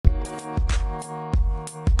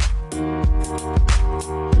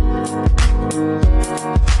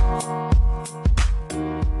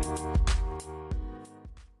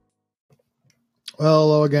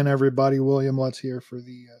Hello again, everybody. William Lutz here for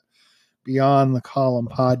the Beyond the Column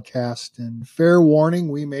podcast. And fair warning,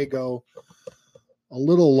 we may go a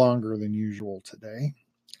little longer than usual today.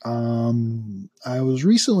 I was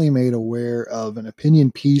recently made aware of an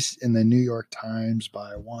opinion piece in the New York Times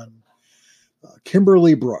by one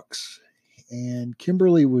Kimberly Brooks. And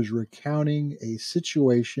Kimberly was recounting a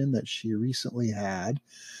situation that she recently had.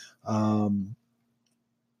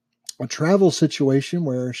 A travel situation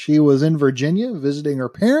where she was in Virginia visiting her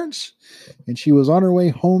parents, and she was on her way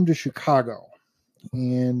home to Chicago.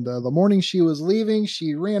 And the morning she was leaving,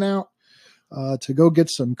 she ran out to go get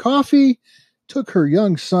some coffee, took her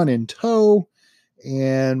young son in tow,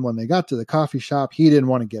 and when they got to the coffee shop, he didn't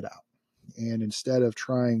want to get out. And instead of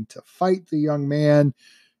trying to fight the young man,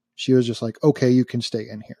 she was just like, okay, you can stay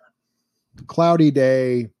in here. Cloudy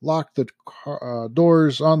day, locked the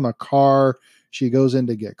doors on the car. She goes in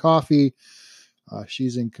to get coffee.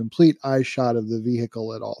 She's in complete eye shot of the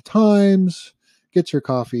vehicle at all times, gets her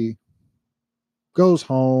coffee, goes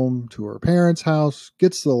home to her parents' house,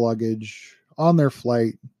 gets the luggage on their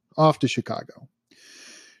flight off to Chicago.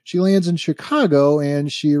 She lands in Chicago and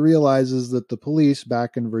she realizes that the police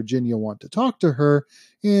back in Virginia want to talk to her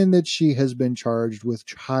and that she has been charged with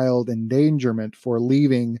child endangerment for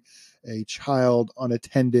leaving a child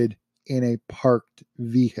unattended in a parked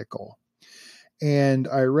vehicle. And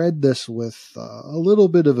I read this with a little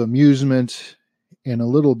bit of amusement and a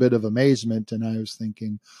little bit of amazement. And I was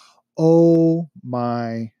thinking, oh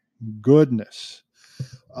my goodness.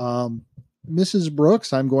 Mrs.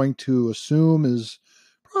 Brooks, I'm going to assume, is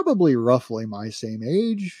probably roughly my same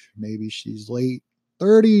age. Maybe she's late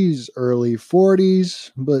 30s, early 40s.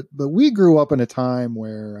 But we grew up in a time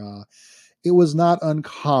where it was not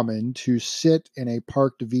uncommon to sit in a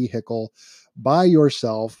parked vehicle by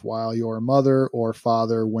yourself while your mother or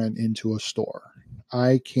father went into a store.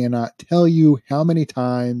 I cannot tell you how many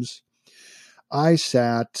times I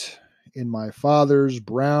sat in my father's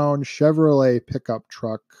brown Chevrolet pickup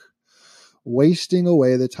truck, wasting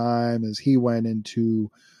away the time as he went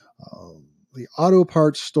into the auto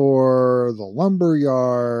parts store, the lumber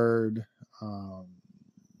yard,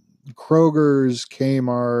 Kroger's,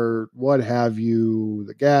 Kmart, what have you,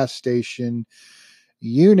 the gas station.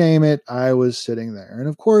 You name it, I was sitting there. And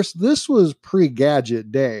of course, this was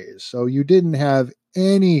pre-gadget days, so you didn't have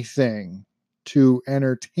anything to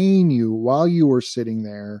entertain you while you were sitting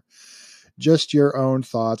there, just your own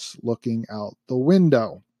thoughts looking out the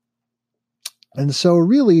window. And so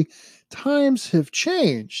really, times have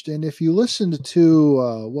changed. And if you listened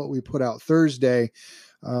to what we put out Thursday,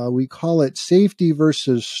 we call it Safety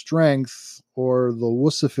versus Strength, or the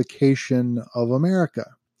wussification of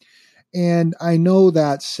America. And I know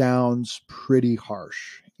that sounds pretty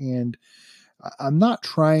harsh, and I'm not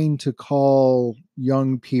trying to call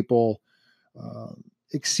young people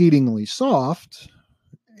exceedingly soft,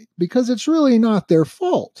 because it's really not their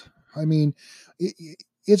fault. I mean,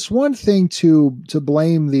 it's one thing to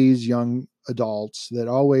blame these young adults that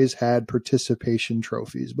always had participation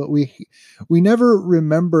trophies, but we never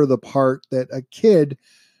remember the part that a kid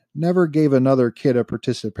never gave another kid a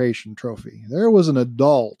participation trophy. There was an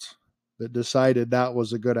adult that decided that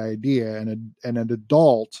was a good idea, and an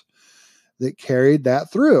adult that carried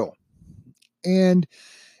that through. And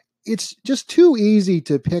it's just too easy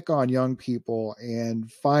to pick on young people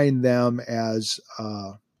and find them as,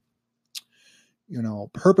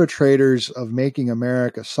 perpetrators of making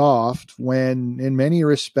America soft, when in many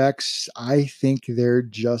respects, I think they're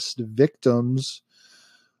just victims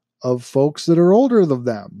of folks that are older than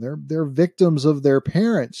them. They're victims of their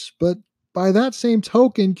parents. But by that same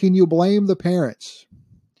token, can you blame the parents?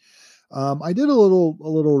 I did a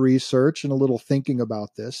little research and a little thinking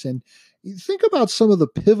about this, and you think about some of the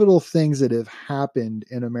pivotal things that have happened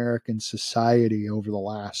in American society over the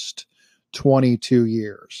last 22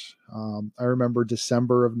 years. I remember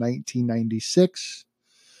December of 1996.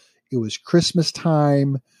 It was Christmas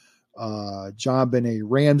time. JonBenet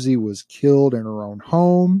Ramsey was killed in her own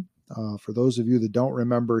home. For those of you that don't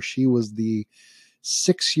remember, she was the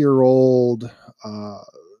 6-year-old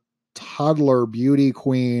toddler beauty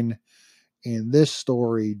queen, and this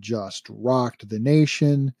story just rocked the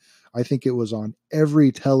nation. I think it was on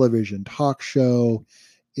every television talk show.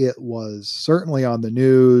 It was certainly on the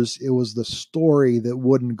news. It was the story that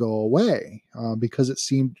wouldn't go away because it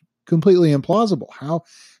seemed completely implausible.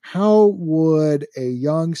 How would a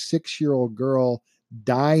young 6-year-old girl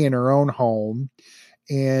die in her own home?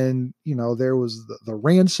 And, there was the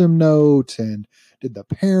ransom note, and did the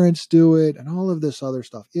parents do it, and all of this other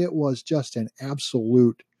stuff. It was just an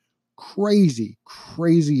absolute crazy,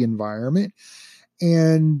 crazy environment.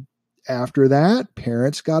 And after that,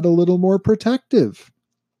 parents got a little more protective.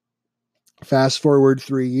 Fast forward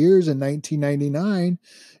 3 years, in 1999,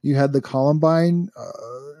 you had the Columbine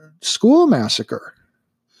school massacre.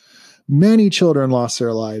 Many children lost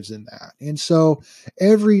their lives in that. And so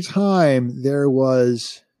every time there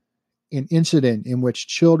was an incident in which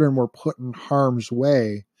children were put in harm's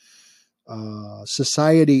way,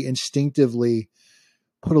 society instinctively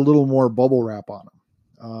put a little more bubble wrap on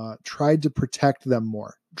them, tried to protect them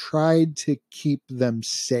more, tried to keep them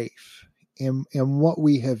safe. And what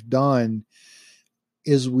we have done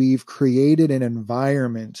is we've created an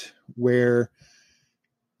environment where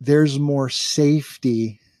there's more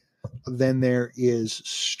safety than there is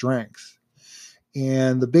strength.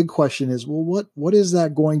 And the big question is, well, what is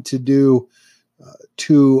that going to do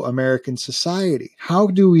to American society? How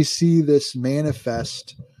do we see this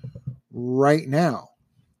manifest right now?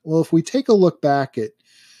 Well, if we take a look back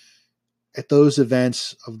at those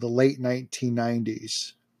events of the late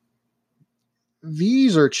 1990s,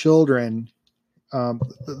 these are children,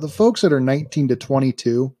 the folks that are 19 to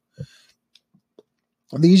 22,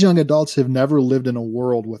 these young adults have never lived in a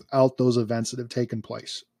world without those events that have taken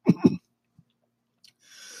place,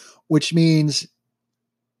 which means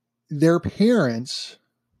their parents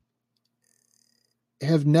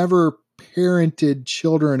have never parented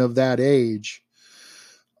children of that age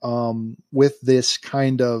with this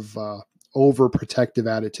kind of overprotective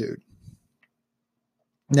attitude.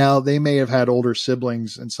 Now, they may have had older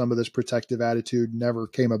siblings and some of this protective attitude never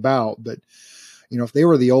came about, but if they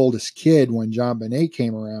were the oldest kid when JonBenét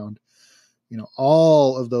came around,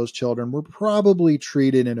 all of those children were probably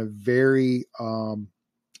treated in a very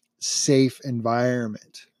safe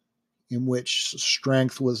environment in which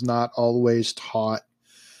strength was not always taught,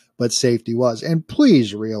 but safety was. And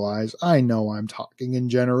please realize, I know I'm talking in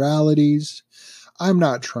generalities. I'm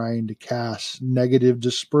not trying to cast negative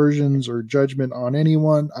dispersions or judgment on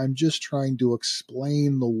anyone. I'm just trying to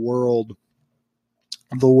explain the world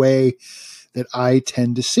the way that I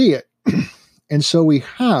tend to see it. And so we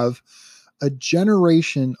have a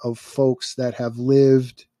generation of folks that have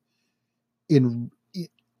lived in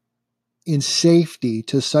safety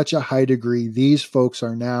to such a high degree. These folks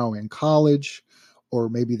are now in college, or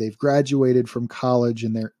maybe they've graduated from college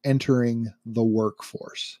and they're entering the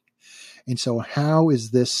workforce. And so how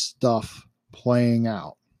is this stuff playing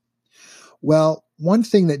out? Well, one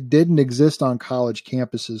thing that didn't exist on college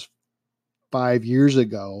campuses 5 years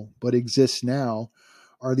ago, but exists now,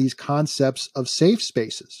 are these concepts of safe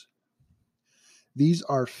spaces. These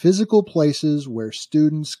are physical places where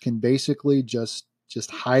students can basically just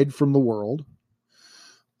hide from the world.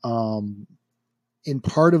 In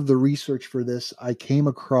part of the research for this, I came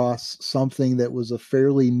across something that was a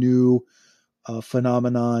fairly new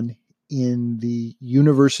phenomenon in the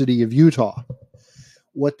University of Utah.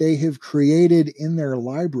 What they have created in their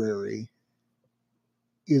library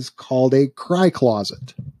is called a cry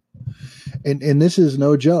closet. And this is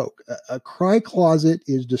no joke. A cry closet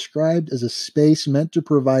is described as a space meant to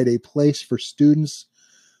provide a place for students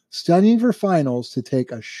studying for finals to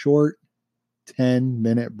take a short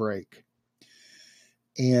 10-minute break.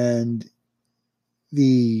 And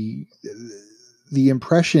the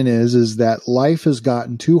impression is that life has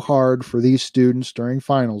gotten too hard for these students during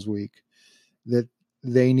finals week, that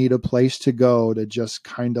they need a place to go to just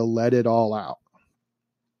kind of let it all out.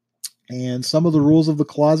 And some of the rules of the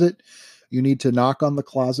closet: you need to knock on the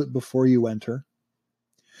closet before you enter.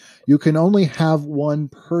 You can only have one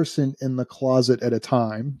person in the closet at a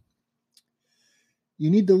time. You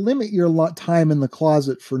need to limit your time in the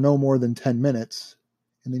closet for no more than 10 minutes.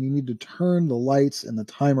 And then you need to turn the lights and the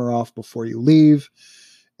timer off before you leave.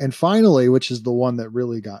 And finally, which is the one that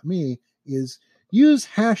really got me, is use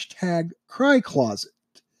hashtag #CryCloset.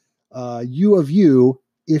 You of you,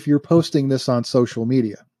 if you're posting this on social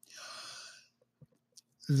media.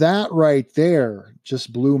 That right there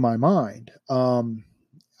just blew my mind.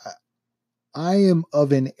 I am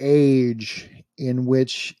of an age in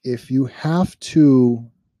which if you have to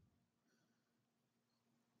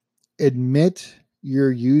admit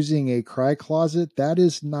you're using a cry closet, that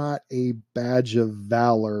is not a badge of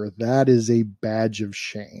valor. That is a badge of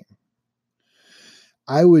shame.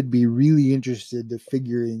 I would be really interested in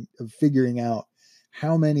figuring out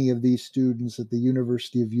how many of these students at the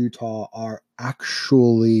University of Utah are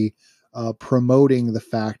actually promoting the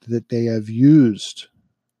fact that they have used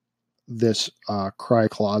this cry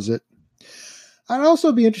closet. I'd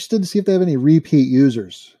also be interested to see if they have any repeat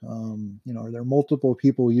users. Are there multiple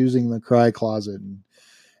people using the cry closet,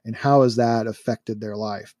 and how has that affected their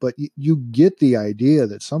life? But you get the idea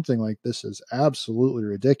that something like this is absolutely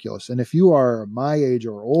ridiculous. And if you are my age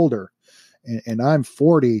or older, and I'm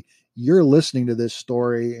 40, you're listening to this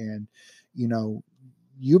story, and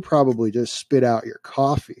you probably just spit out your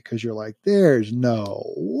coffee because you're like, there's no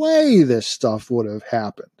way this stuff would have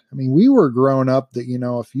happened. I mean, we were growing up that,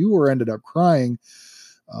 if you were ended up crying,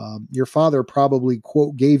 your father probably,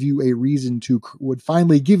 quote, would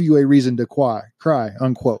finally give you a reason to cry,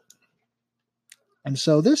 unquote. And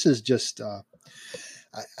so this is just,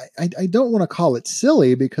 I don't want to call it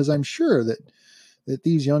silly, because I'm sure that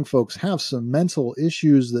these young folks have some mental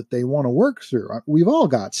issues that they want to work through. We've all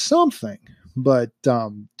got something, but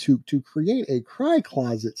to create a cry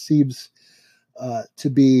closet seems to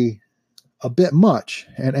be a bit much.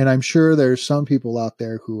 And I'm sure there's some people out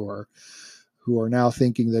there who are now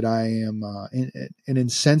thinking that I am an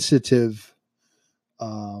insensitive,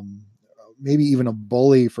 maybe even a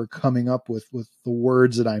bully for coming up with the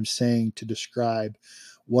words that I'm saying to describe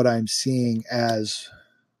what I'm seeing as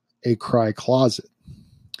a cry closet.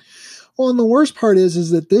 Well, and the worst part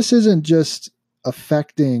is that this isn't just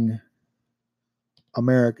affecting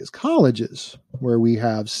America's colleges, where we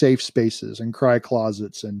have safe spaces and cry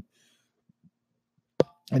closets and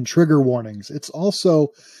trigger warnings. It's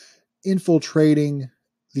also infiltrating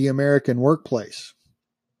the American workplace.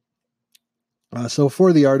 So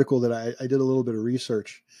for the article that I did a little bit of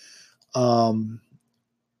research,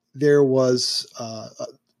 there was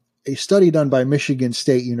a study done by Michigan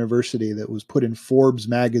State University that was put in Forbes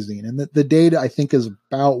magazine. And the data, I think, is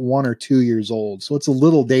about 1 or 2 years old. So it's a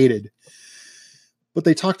little dated. But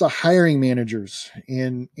they talked to hiring managers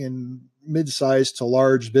in mid-sized to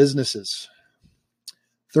large businesses.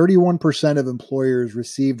 31% of employers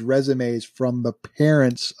received resumes from the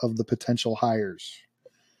parents of the potential hires,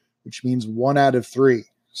 which means 1 out of 3.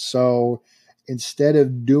 So instead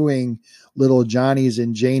of doing little Johnny's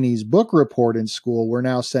and Janie's book report in school, we're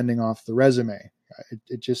now sending off the resume.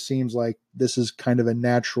 It just seems like this is kind of a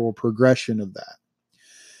natural progression of that.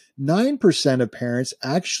 9% of parents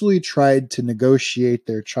actually tried to negotiate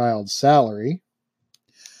their child's salary.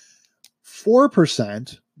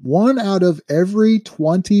 4%, 1 out of every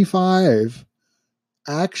 25,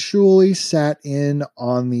 actually sat in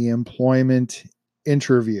on the employment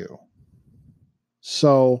interview.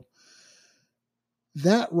 So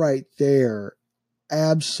that right there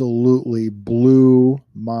absolutely blew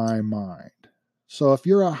my mind. So if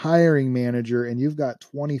you're a hiring manager and you've got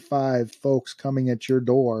 25 folks coming at your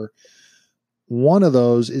door, one of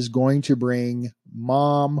those is going to bring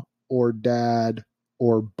mom or dad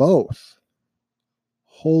or both.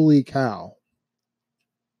 Holy cow.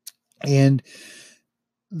 And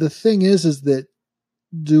the thing is that,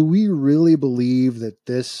 do we really believe that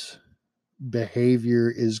this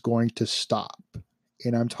behavior is going to stop?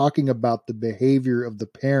 And I'm talking about the behavior of the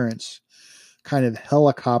parents kind of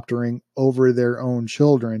helicoptering over their own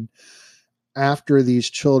children after these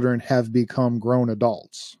children have become grown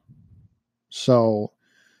adults. So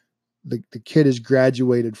the kid has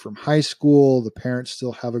graduated from high school. The parents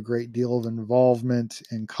still have a great deal of involvement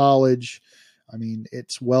in college. I mean,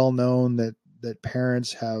 it's well known that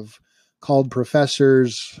parents have called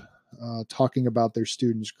professors talking about their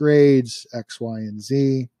students' grades, X, Y, and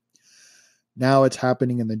Z. Now it's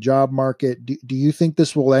happening in the job market. Do you think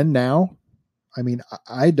this will end now? I mean,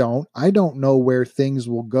 I don't know where things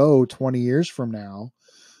will go 20 years from now,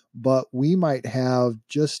 but we might have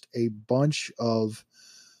just a bunch of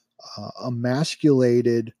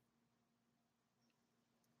emasculated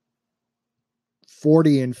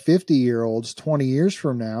 40 and 50-year-olds 20 years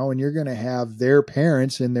from now, and you're going to have their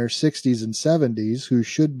parents in their 60s and 70s who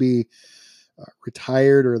should be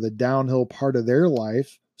retired or the downhill part of their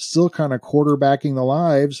life, still kind of quarterbacking the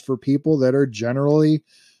lives for people that are generally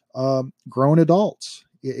grown adults.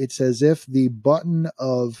 It's as if the button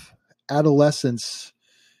of adolescence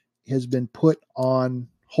has been put on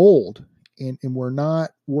hold, and we're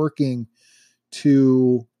not working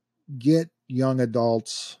to get young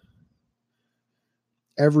adults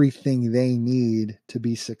everything they need to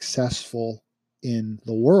be successful in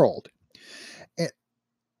the world. And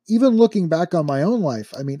even looking back on my own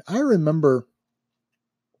life, I mean, I remember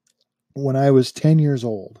when I was 10 years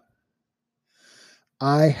old,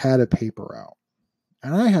 I had a paper route,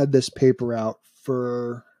 and I had this paper route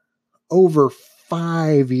for over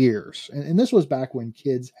 5 years. And this was back when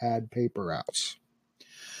kids had paper routes.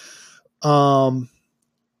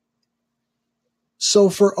 So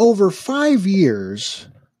for over 5 years,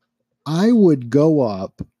 I would go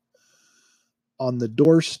up on the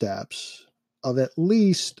doorsteps of at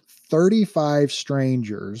least 35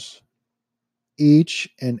 strangers each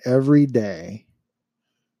and every day,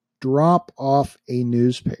 drop off a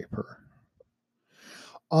newspaper.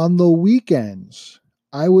 On the weekends,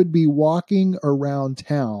 I would be walking around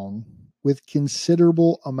town with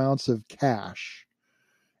considerable amounts of cash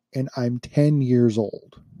and I'm 10 years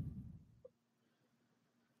old.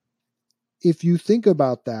 If you think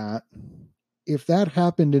about that, if that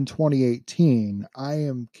happened in 2018, I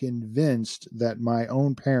am convinced that my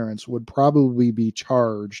own parents would probably be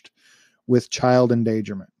charged with child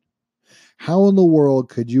endangerment. How in the world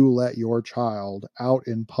could you let your child out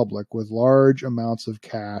in public with large amounts of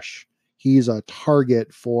cash? He's a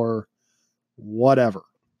target for whatever.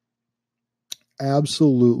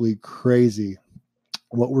 Absolutely crazy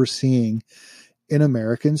what we're seeing in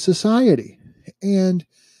American society. And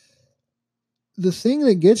the thing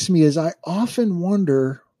that gets me is I often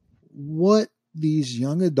wonder what these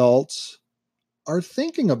young adults are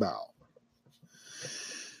thinking about.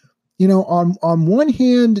 You know, on one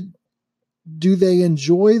hand, do they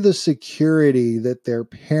enjoy the security that their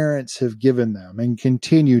parents have given them and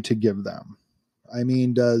continue to give them? I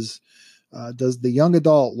mean, does the young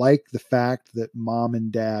adult like the fact that mom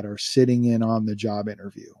and dad are sitting in on the job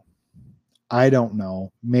interview? I don't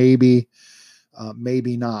know. Maybe,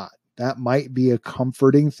 maybe not. That might be a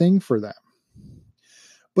comforting thing for them.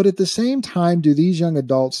 But at the same time, do these young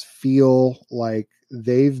adults feel like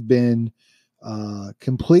they've been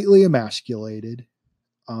completely emasculated?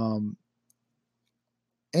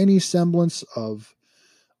 Any semblance of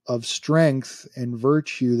strength and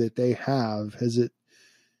virtue that they have, has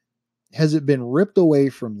it been ripped away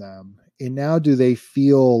from them? And now do they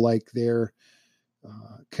feel like they're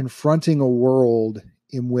confronting a world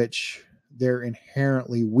in which they're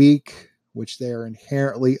inherently weak, which they're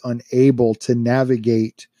inherently unable to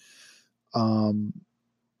navigate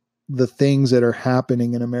the things that are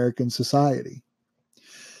happening in American society?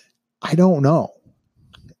 I don't know.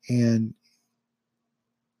 And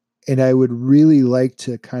I would really like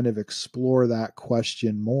to kind of explore that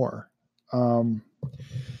question more.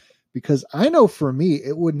 Because I know for me,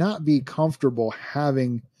 it would not be comfortable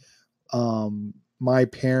having my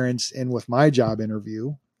parents in with my job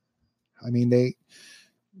interview. I mean,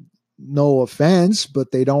 no offense,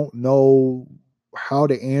 but they don't know how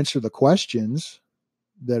to answer the questions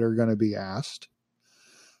that are going to be asked.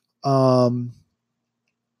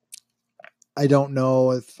 I don't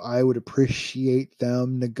know if I would appreciate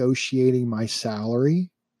them negotiating my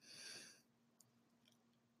salary.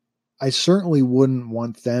 I certainly wouldn't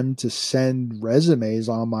want them to send resumes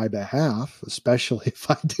on my behalf, especially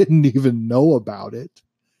if I didn't even know about it.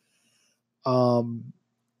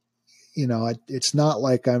 You know, it's not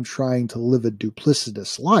like I'm trying to live a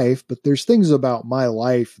duplicitous life, but there's things about my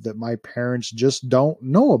life that my parents just don't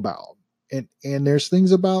know about. And there's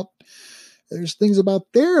things about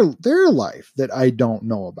their life that I don't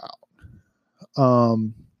know about.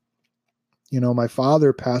 You know, my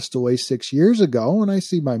father passed away 6 years ago, and I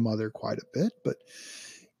see my mother quite a bit, but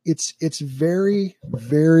it's very,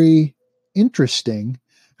 very interesting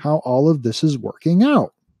how all of this is working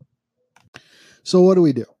out. So what do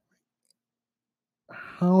we do?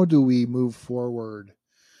 How do we move forward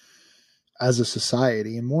as a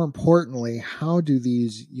society? And more importantly, how do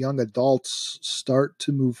these young adults start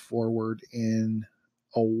to move forward in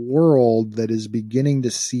a world that is beginning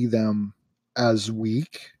to see them as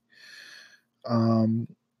weak, and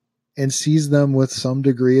sees them with some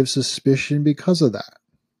degree of suspicion because of that?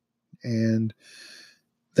 And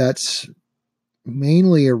that's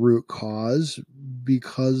mainly a root cause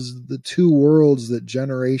because the two worlds that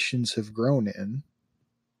generations have grown in,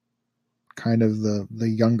 kind of the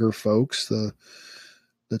younger folks, the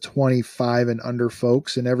 25 and under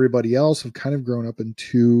folks, and everybody else have kind of grown up in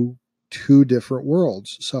two different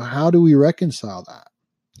worlds. So how do we reconcile that?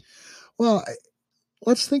 Well,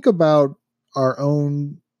 let's think about our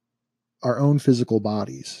own physical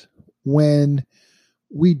bodies. When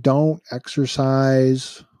we don't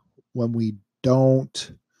exercise, when we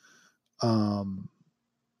don't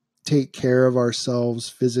take care of ourselves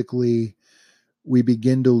physically, we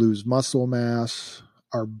begin to lose muscle mass,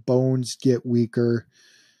 our bones get weaker.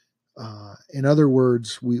 In other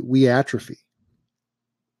words, we atrophy.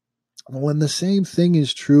 Well, and the same thing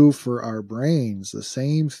is true for our brains. The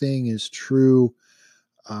same thing is true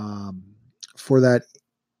for that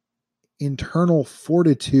internal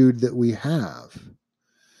fortitude that we have.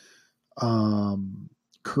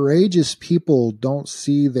 Courageous people don't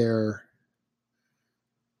see their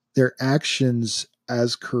actions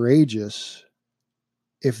as courageous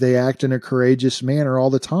if they act in a courageous manner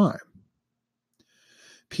all the time.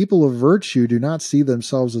 People of virtue do not see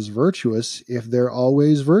themselves as virtuous if they're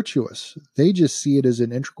always virtuous. They just see it as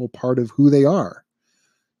an integral part of who they are.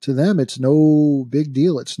 To them, it's no big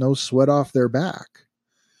deal. It's no sweat off their back.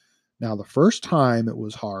 Now, the first time it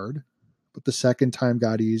was hard, but the second time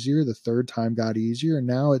got easier. The third time got easier. And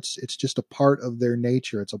now it's just a part of their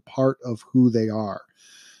nature. It's a part of who they are.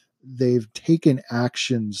 they've taken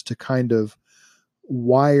actions to kind of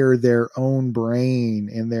wire their own brain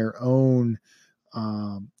and their own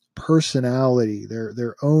personality,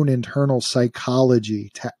 their own internal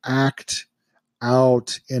psychology to act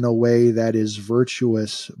out in a way that is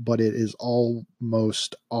virtuous, but it is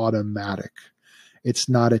almost automatic. It's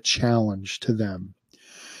not a challenge to them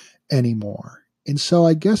anymore. And so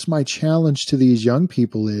I guess my challenge to these young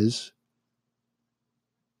people is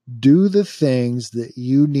do the things that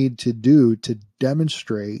you need to do to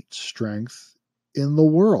demonstrate strength in the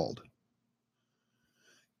world.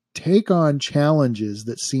 Take on challenges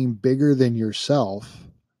that seem bigger than yourself.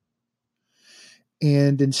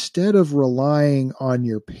 And instead of relying on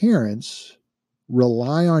your parents,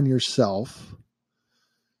 rely on yourself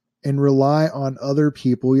and rely on other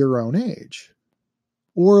people your own age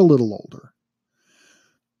or a little older.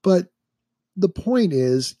 But the point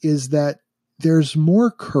is that there's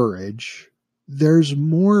more courage, there's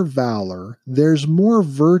more valor, there's more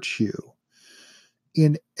virtue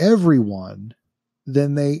in everyone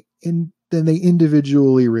than they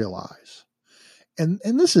individually realize. And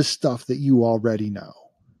this is stuff that you already know.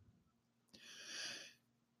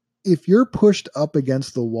 If you're pushed up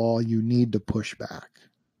against the wall, you need to push back.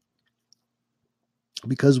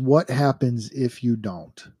 Because what happens if you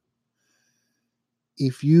don't?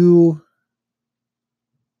 If you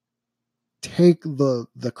take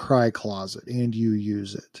the cry closet and you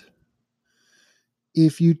use it,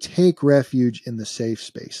 if you take refuge in the safe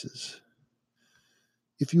spaces,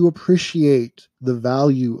 if you appreciate the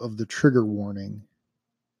value of the trigger warning,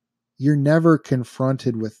 you're never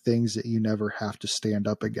confronted with things that you never have to stand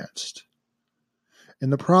up against.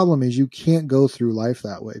 And the problem is you can't go through life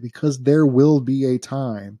that way, because there will be a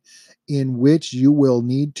time in which you will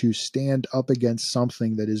need to stand up against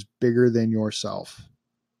something that is bigger than yourself.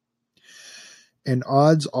 And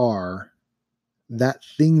odds are that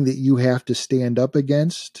thing that you have to stand up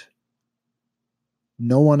against,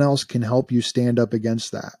 no one else can help you stand up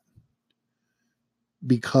against that.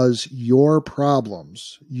 Because your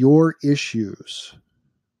problems, your issues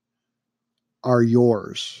are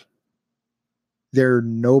yours. They're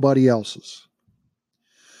nobody else's.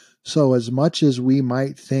 So as much as we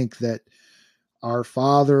might think that our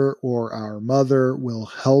father or our mother will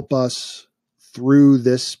help us through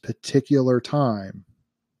this particular time,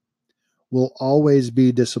 we'll always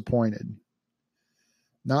be disappointed.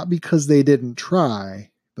 Not because they didn't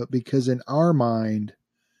try, but because in our mind,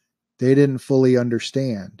 they didn't fully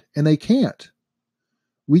understand. And they can't.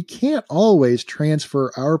 We can't always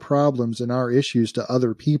transfer our problems and our issues to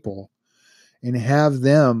other people and have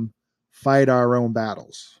them fight our own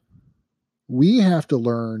battles. We have to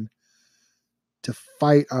learn to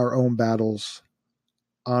fight our own battles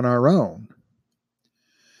on our own.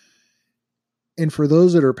 And for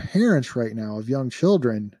those that are parents right now of young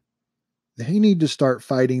children, they need to start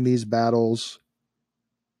fighting these battles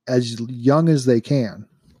as young as they can.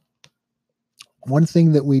 One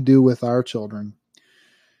thing that we do with our children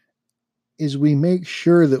is we make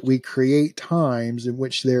sure that we create times in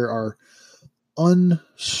which there are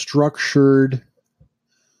unstructured,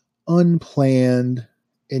 unplanned,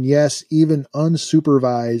 and yes, even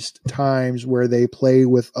unsupervised times where they play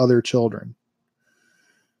with other children.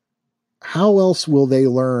 How else will they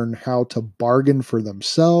learn how to bargain for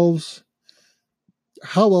themselves?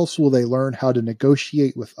 How else will they learn how to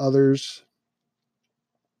negotiate with others?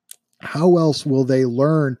 How else will they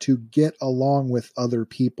learn to get along with other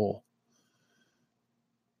people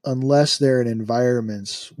unless they're in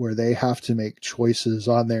environments where they have to make choices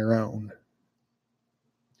on their own?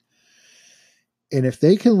 And if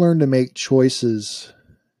they can learn to make choices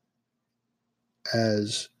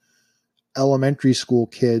as elementary school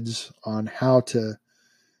kids on how to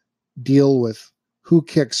deal with who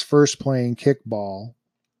kicks first playing kickball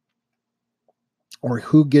or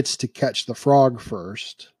who gets to catch the frog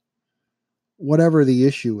first, whatever the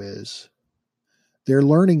issue is, they're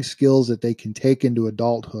learning skills that they can take into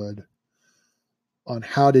adulthood on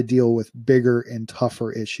how to deal with bigger and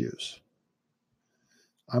tougher issues.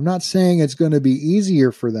 I'm not saying it's going to be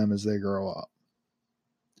easier for them as they grow up.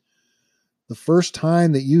 The first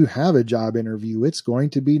time that you have a job interview, it's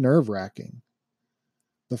going to be nerve-wracking.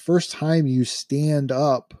 The first time you stand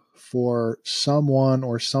up for someone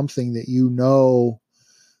or something that you know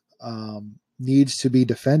needs to be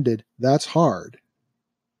defended, that's hard.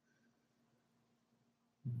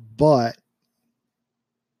 But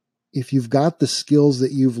if you've got the skills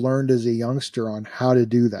that you've learned as a youngster on how to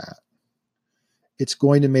do that, it's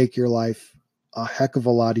going to make your life a heck of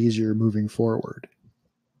a lot easier moving forward.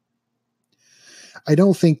 I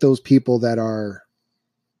don't think those people that are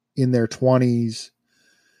in their 20s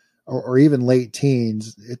or even late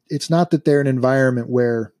teens, it's not that they're in an environment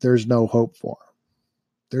where there's no hope for them.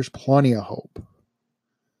 There's plenty of hope,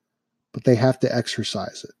 but they have to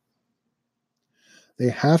exercise it. They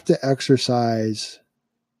have to exercise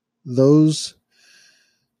those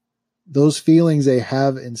feelings they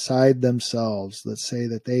have inside themselves that say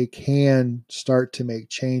that they can start to make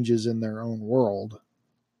changes in their own world.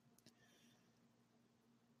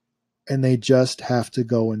 And they just have to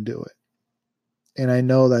go and do it. And I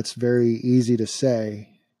know that's very easy to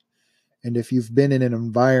say. And if you've been in an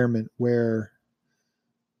environment where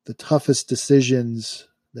the toughest decisions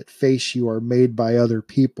that face you are made by other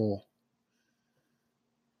people,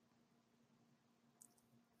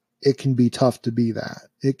 it can be tough to be that.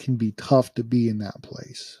 It can be tough to be in that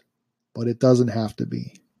place, but it doesn't have to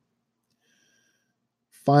be.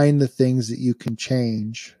 Find the things that you can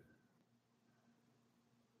change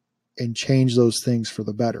and change those things for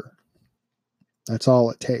the better. That's all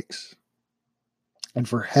it takes. And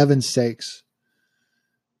for heaven's sakes,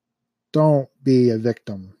 don't be a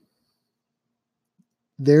victim.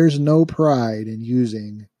 There's no pride in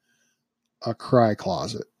using a cry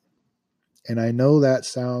closet. And I know that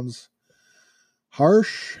sounds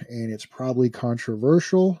harsh and it's probably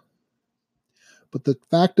controversial, but the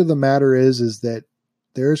fact of the matter is that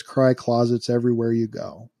there's cry closets everywhere you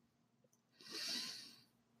go.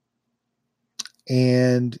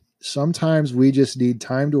 And sometimes we just need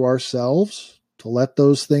time to ourselves to let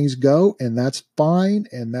those things go, and that's fine,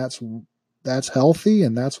 and that's healthy,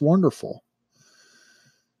 and that's wonderful.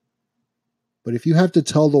 But if you have to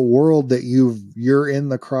tell the world that you're in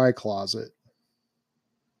the cry closet,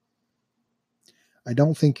 I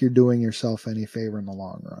don't think you're doing yourself any favor in the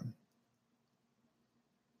long run.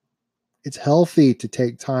 It's healthy to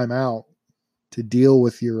take time out to deal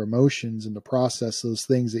with your emotions and to process those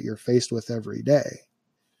things that you're faced with every day.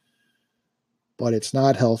 But it's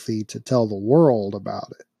not healthy to tell the world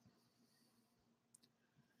about it.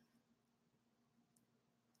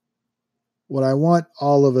 What I want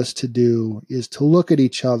all of us to do is to look at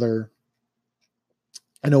each other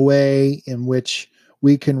in a way in which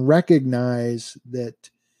we can recognize that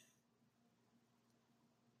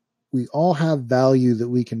we all have value that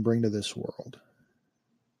we can bring to this world.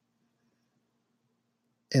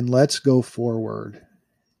 And let's go forward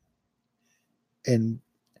and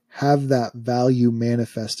have that value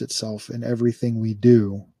manifest itself in everything we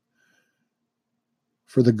do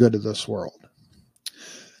for the good of this world.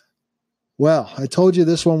 Well, I told you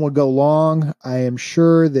this one would go long. I am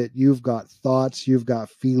sure that you've got thoughts, you've got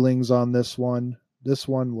feelings on this one. This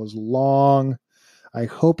one was long. I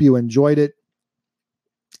hope you enjoyed it.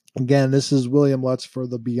 Again, this is William Lutz for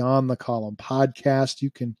the Beyond the Column podcast.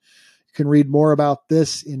 You can read more about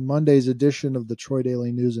this in Monday's edition of the Troy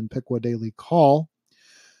Daily News and Piqua Daily Call.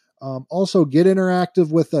 Also, get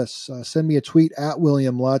interactive with us. Send me a tweet at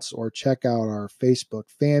William Lutz or check out our Facebook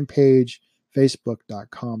fan page,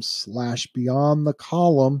 facebook.com/Beyond the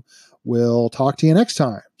Column. We'll talk to you next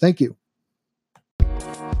time. Thank you.